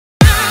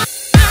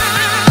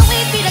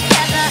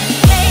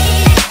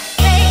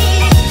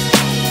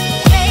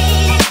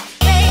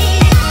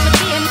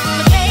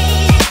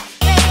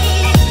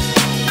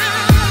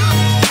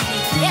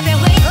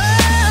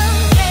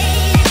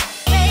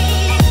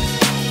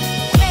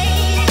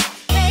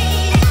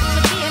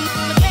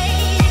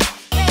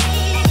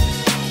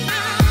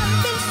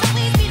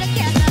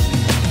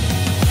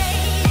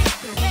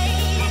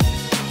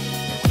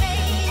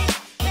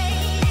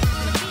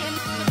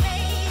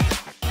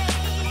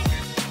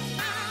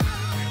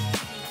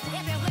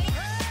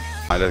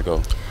All right, let's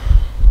go.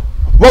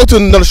 Welcome to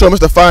another show,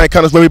 Mr. Phi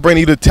Encounters, where we bring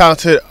you the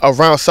talented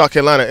around South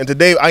Carolina. And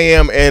today I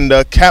am in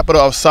the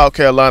capital of South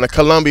Carolina,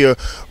 Columbia,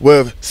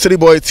 with City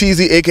Boy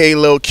TZ, aka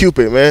Lil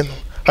Cupid. Man,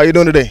 how you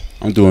doing today?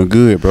 I'm doing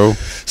good, bro.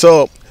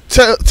 So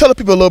tell the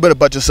people a little bit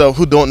about yourself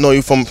who don't know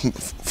you from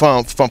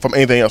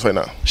anything else right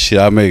now. Shit,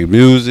 I make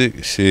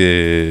music.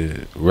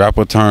 Shit,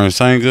 rapper turned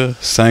singer,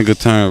 singer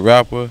turned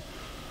rapper.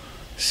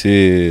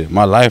 Shit,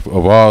 my life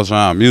revolves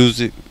around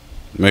music,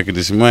 making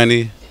this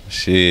money.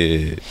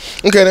 Shit.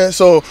 Okay then,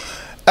 so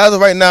as of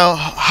right now,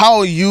 how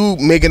are you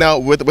making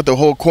out with the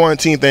whole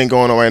quarantine thing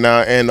going on right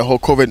now and the whole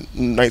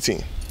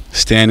COVID-19?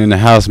 Staying in the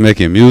house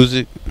making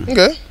music.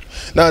 Okay.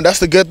 Now that's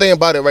the good thing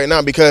about it right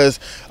now,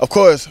 because of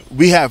course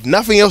we have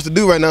nothing else to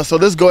do right now. So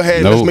let's go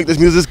ahead and let's make this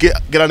music,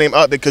 get our name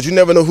out there, because you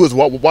never know who's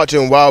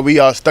watching while we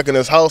are stuck in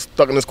this house,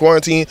 stuck in this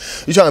quarantine.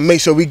 You're trying to make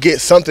sure we get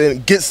some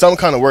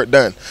kind of work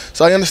done.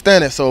 So I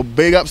understand it. So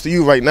big ups to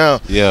you right now.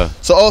 Yeah.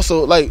 So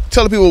also, like,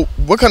 tell the people,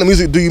 what kind of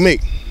music do you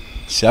make?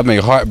 Shit, I make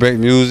heartbreak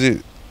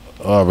music,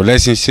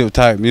 relationship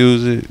type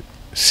music.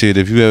 Shit,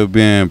 if you ever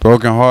been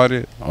broken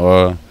hearted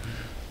or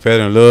fell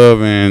in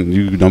love and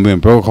you done been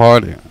broke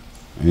hearted,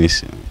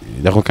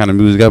 that's what kind of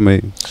music I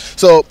make.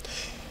 So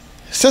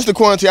since the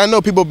quarantine, I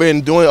know people have been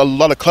doing a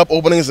lot of club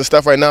openings and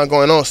stuff right now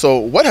going on. So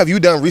what have you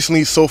done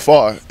recently so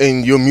far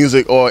in your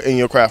music or in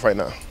your craft right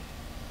now?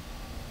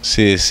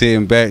 Shit,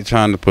 sitting back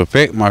trying to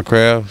perfect my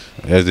craft,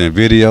 as in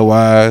video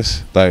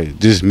wise, like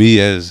just me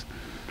as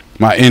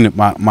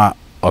my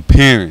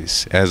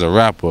appearance as a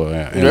rapper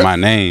and my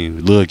name,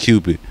 Lil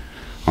Cupid.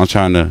 I'm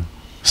trying to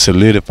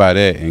solidify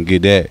that and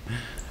get that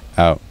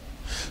out.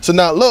 So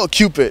now Lil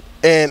Cupid,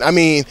 and I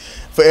mean,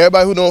 for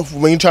everybody who knows,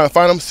 when you're trying to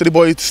find them, City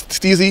Boy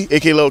Steezy,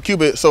 aka Lil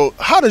Cupid. So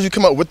how did you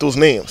come up with those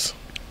names?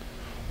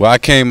 Well, I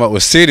came up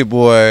with City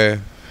Boy.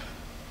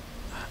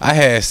 I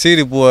had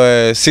City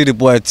Boy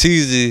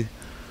TZ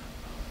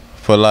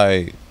for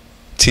like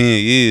 10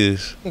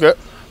 years. Okay.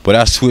 But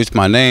I switched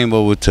my name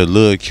over to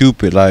Lil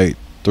Cupid like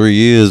 3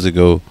 years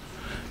ago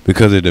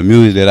because of the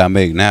music that I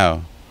make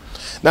now.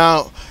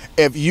 Now,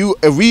 if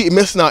we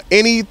missing out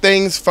any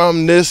things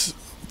from this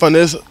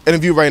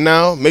interview right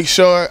now, make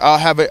sure I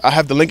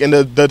have the link in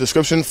the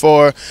description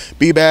for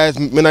B-Bad's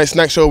Midnight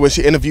Snack Show, where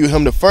she interviewed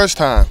him the first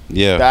time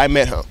that I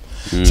met him.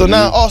 So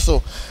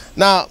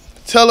now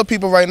tell the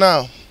people right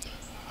now,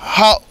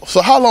 how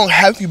long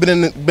have you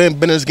been in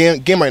this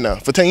game right now?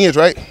 For 10 years,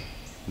 right?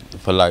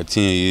 For like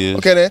 10 years.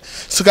 Okay then.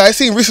 So guys, I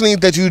seen recently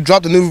that you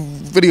dropped a new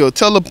video.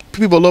 Tell the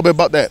people a little bit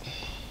about that.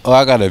 Oh,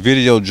 I got a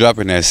video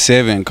dropping at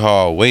 7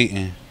 called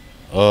Waiting.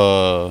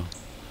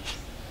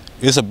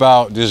 It's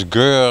about this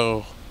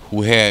girl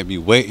who had me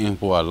waiting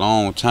for a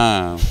long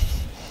time.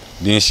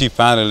 Then she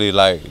finally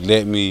like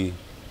let me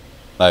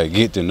like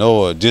get to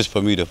know her just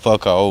for me to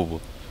fuck her over.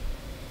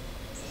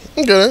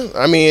 Okay.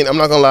 I mean, I'm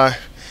not gonna lie.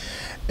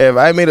 If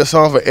I made a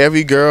song for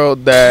every girl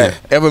that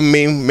ever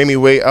made me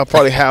wait, I'll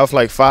probably have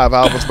like 5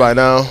 albums by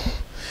now.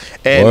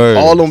 And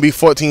all of them be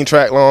 14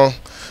 track long.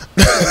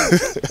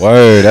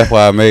 Word, that's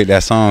why I made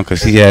that song, because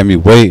she had me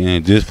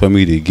waiting just for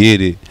me to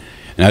get it.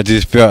 And I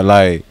just felt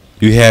like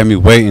you had me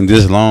waiting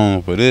this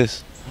long for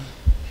this.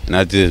 And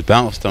I just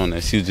bounced on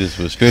that. She just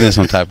was feeling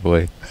some type of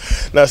way.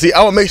 Now see,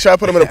 I will make sure I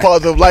put them in a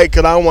positive light,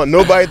 because I don't want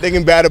nobody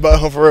thinking bad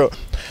about her for real.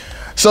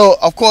 So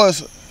of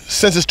course,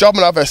 since it's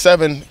dropping off at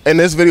 7, and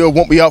this video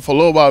won't be out for a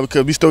little while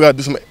because we still got to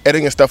do some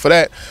editing and stuff for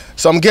that.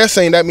 So I'm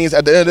guessing that means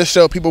at the end of this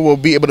show, people will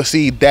be able to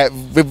see that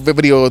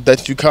video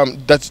that's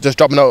just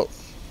dropping out,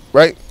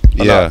 right?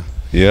 Yeah,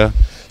 yeah.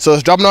 So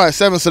it's dropping out at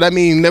 7, so that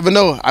means you never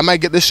know. I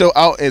might get this show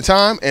out in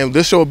time, and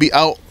this show will be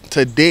out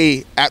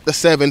today after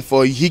 7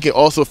 for he can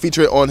also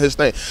feature it on his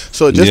thing.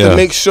 So just to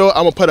make sure,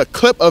 I'm gonna put a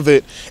clip of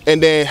it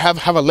and then have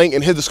a link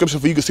in his description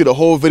for you can see the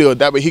whole video.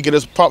 That way he get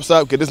his props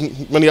up, get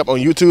his money up on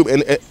YouTube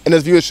and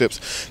his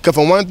viewerships. Because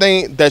for one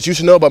thing that you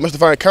should know about Mr.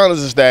 Phi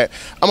Encounters is that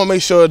I'm gonna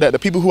make sure that the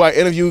people who I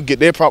interview get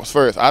their props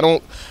first. I'm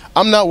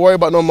not worried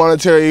about no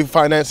monetary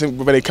financing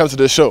when it comes to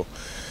this show,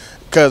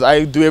 because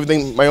I do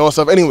everything my own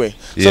stuff anyway.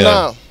 So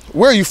now,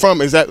 where are you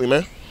from exactly,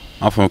 man?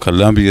 I'm from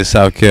Columbia,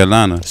 South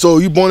Carolina. So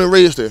you born and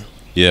raised there?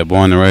 Yeah,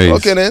 born and raised.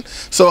 Okay then.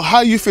 So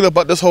how you feel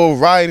about this whole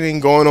rioting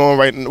going on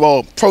right now?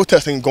 Well,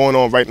 protesting going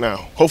on right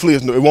now. Hopefully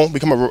it won't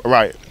become a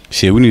riot.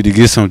 Shit, we need to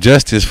get some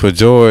justice for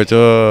George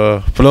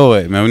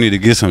Floyd, man. We need to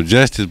get some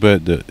justice,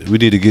 but we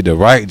need to get the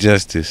right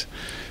justice.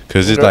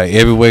 Because it's like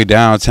every way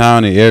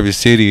downtown in every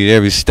city,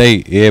 every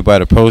state,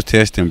 everybody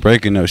protesting,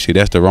 breaking up shit.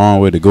 That's the wrong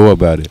way to go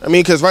about it. I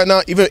mean, because right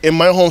now, even in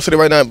my home city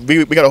right now,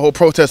 we got a whole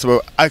protest.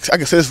 But I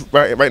can say this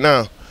right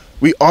now.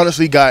 We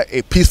honestly got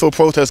a peaceful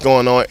protest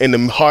going on in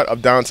the heart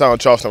of downtown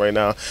Charleston right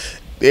now.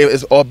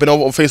 It's all been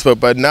over on Facebook,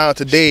 but now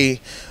today,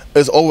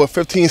 there's over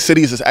 15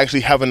 cities that's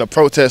actually having a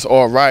protest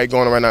or a riot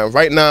going on right now.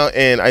 Right now,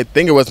 and I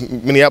think it was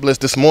Minneapolis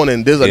this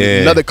morning, there's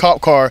another cop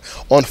car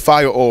on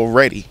fire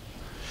already.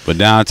 But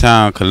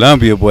downtown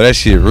Columbia, boy, that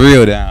shit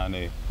real down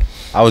there.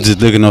 I was just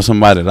looking on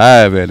somebody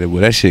live at it, boy,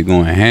 that shit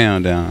going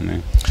ham down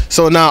there.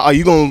 So now, are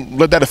you going to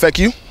let that affect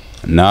you?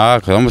 Nah,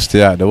 cause I'm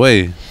still out the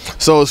way.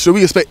 So should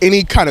we expect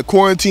any kind of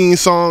quarantine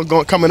song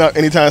coming up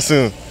anytime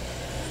soon?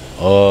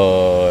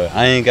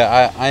 I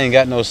ain't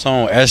got no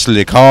song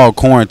actually called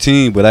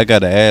Quarantine, but I got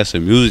to add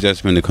some music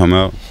that's finna come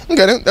out.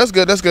 Okay, that's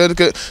good. That's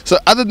good. So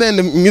other than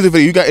the music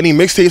video, you got any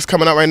mixtapes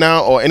coming out right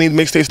now, or any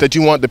mixtapes that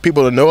you want the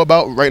people to know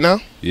about right now?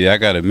 Yeah, I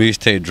got a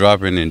mixtape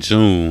dropping in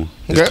June.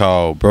 It's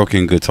called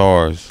Broken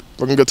Guitars.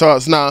 Broken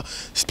Guitars. Now,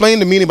 explain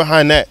the meaning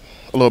behind that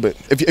a little bit,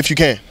 if you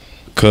can.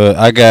 Cause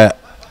I got,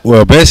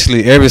 well,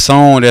 basically every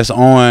song that's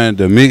on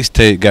the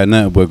mixtape got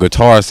nothing but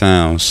guitar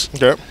sounds.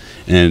 Okay.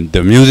 And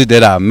the music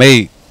that I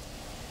make,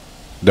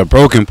 the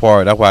broken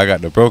part, that's why I got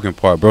the broken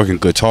part, Broken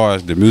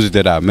Guitars. The music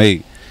that I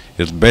make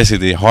is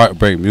basically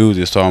heartbreak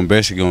music, so I'm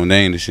basically gonna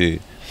name the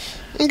shit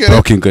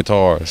Broken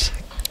Guitars.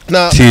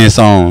 Now, 10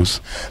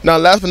 songs. Now,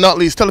 last but not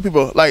least, tell the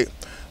people,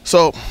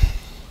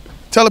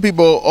 tell the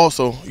people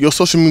also your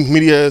social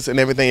medias and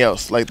everything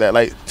else like that.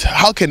 Like,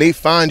 how can they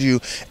find you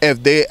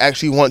if they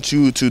actually want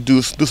you to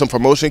do some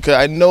promotion? Because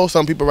I know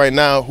some people right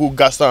now who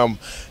got some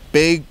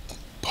big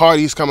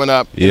parties coming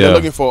up. Yeah. They're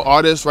looking for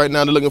artists right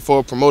now. They're looking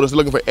for promoters. They're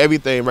looking for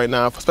everything right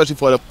now, especially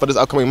for this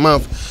upcoming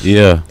month.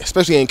 Yeah.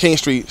 Especially in King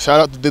Street. Shout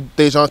out to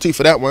Dejan T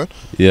for that one.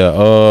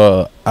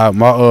 Yeah.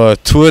 My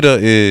Twitter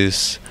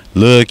is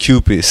Lil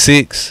Cupid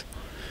 6.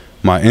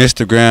 My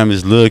Instagram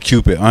is Lil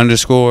Cupid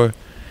 _.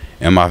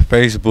 And my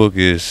Facebook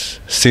is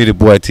City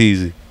Boy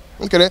Teasy.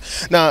 Okay then.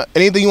 Now,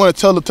 anything you want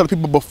to tell the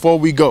people before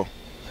we go?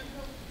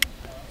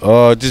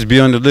 Just be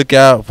on the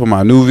lookout for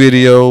my new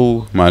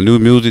video, my new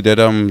music that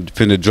I'm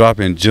finna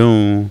drop in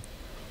June.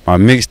 My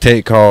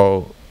mixtape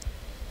called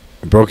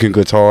Broken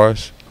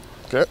Guitars.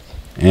 Okay.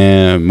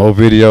 And more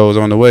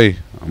videos on the way.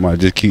 I might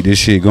just keep this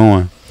shit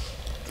going.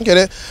 Okay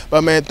then.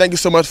 But man, thank you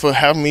so much for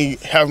having me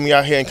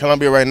out here in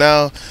Columbia right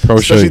now.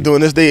 Especially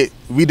during this day.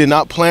 We did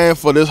not plan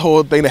for this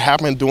whole thing to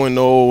happen during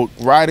no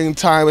riding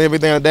time and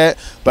everything like that.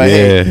 But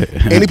hey,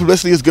 any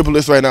publicity is good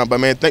publicity right now. But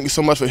man, thank you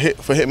so much for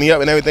hitting me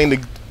up and everything to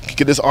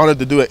get this honor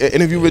to do an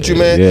interview with you,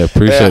 man. Yeah,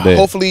 appreciate that.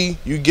 Hopefully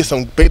you get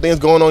some big things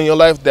going on in your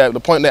life, that the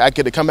point that I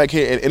get to come back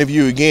here and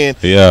interview you again.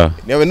 Yeah.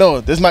 You never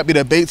know. This might be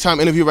the big time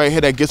interview right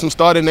here that gets them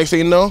started. Next thing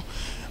you know,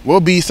 we'll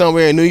be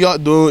somewhere in New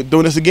York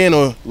doing this again,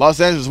 or Los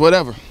Angeles,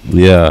 whatever.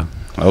 Yeah.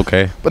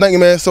 Okay. But thank you,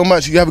 man, so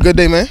much. You have a good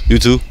day, man. You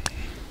too.